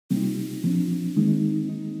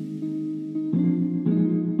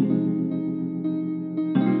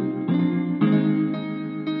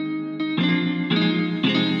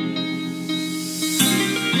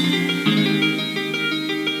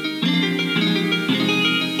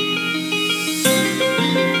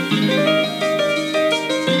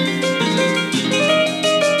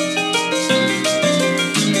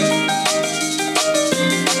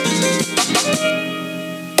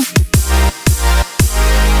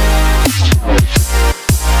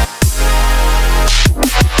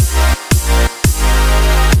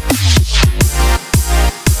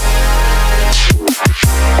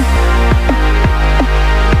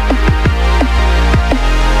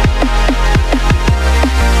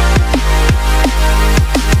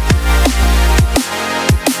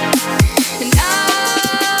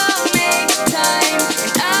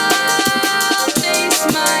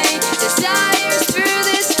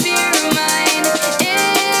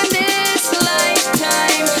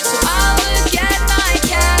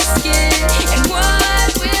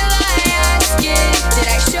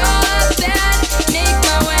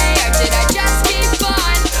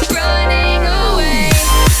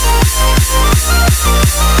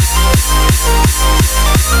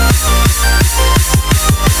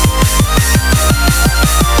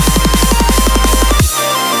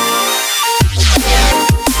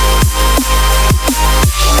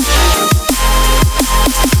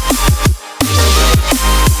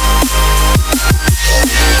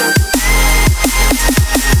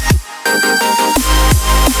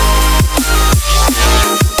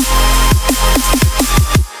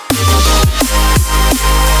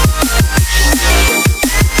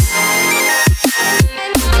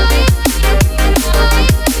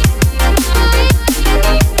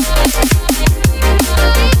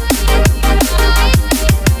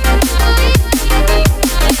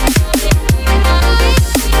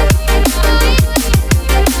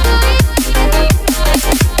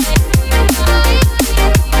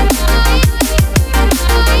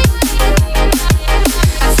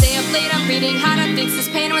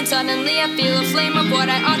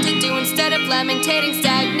do instead of lamentating,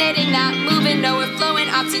 stagnating, not moving, nowhere flowing.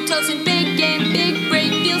 Oxytocin, big game, big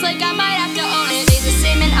break, feels like I might have to own it. Stays the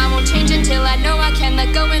same and I won't change until I know I can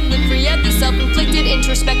let go and live free of the self-inflicted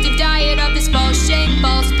introspective diet of this false shame,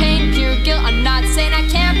 false pain, pure guilt. I'm not saying I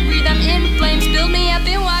can't breathe, I'm in flames. Build me up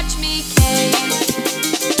and watch me cave.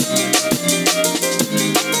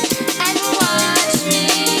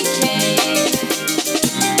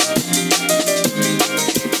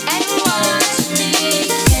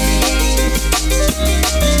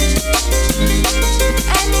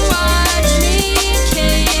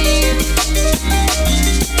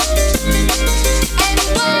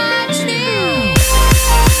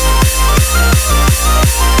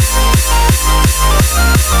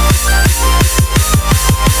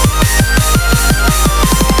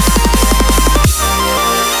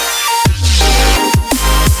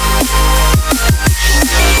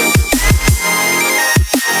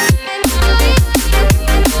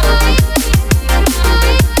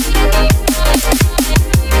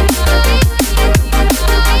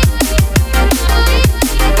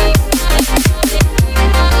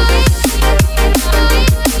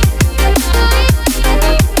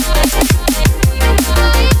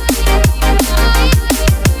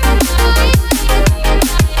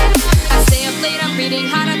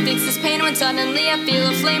 Suddenly I feel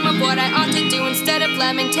a flame of what I ought to do instead of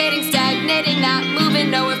lamentating, stagnating, not moving,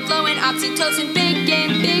 nowhere flowing. Oxytocin, big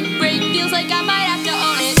game, big break, feels like I might have to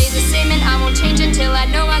own it. Stays the same and I won't change until I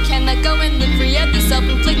know I can let go and live free of the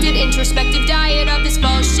self-inflicted introspective diet of this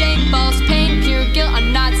false shame, false pain, pure guilt.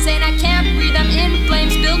 I'm not saying I can't breathe, I'm in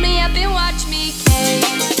flames. Build me up and watch me cave.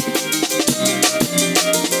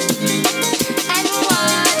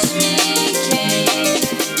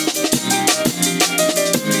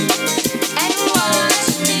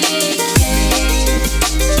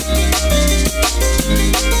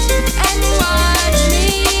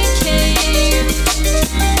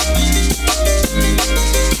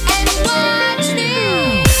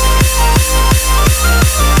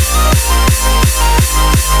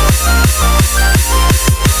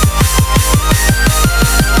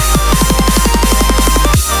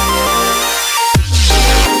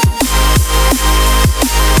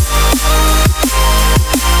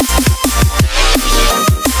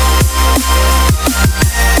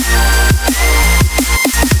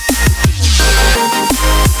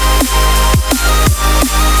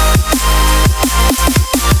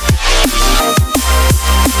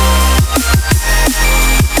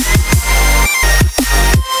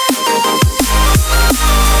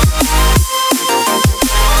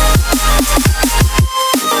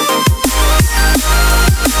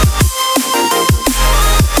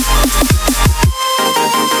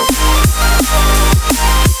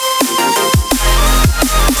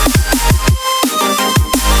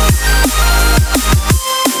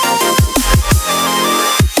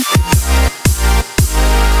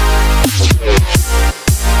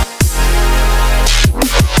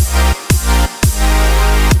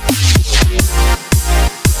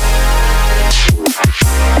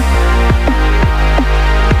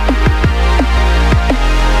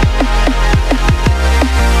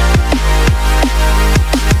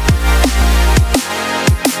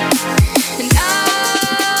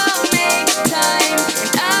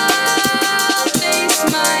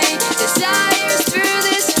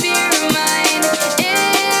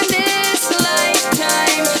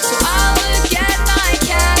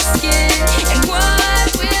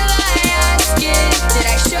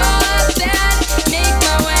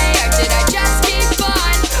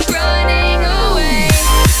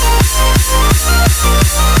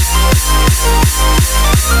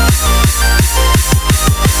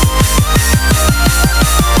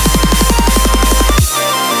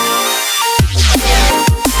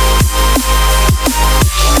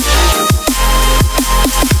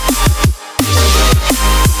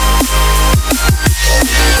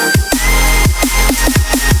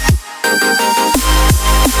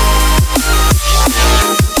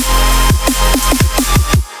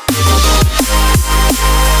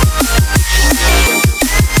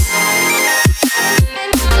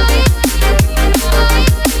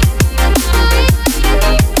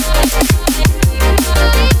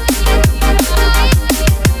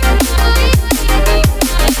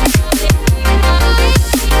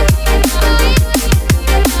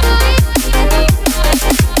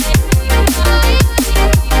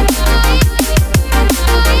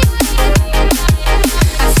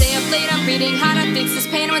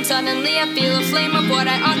 Suddenly I feel a flame of what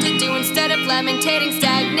I ought to do instead of lamentating,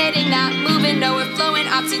 stagnating, not moving, nowhere flowing.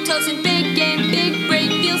 Oxytocin, big game, big break,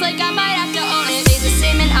 feels like I might have to own it. Stays the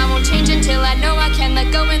same and I won't change until until I know I can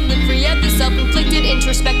let go and live free of the self-inflicted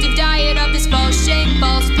introspective doubt.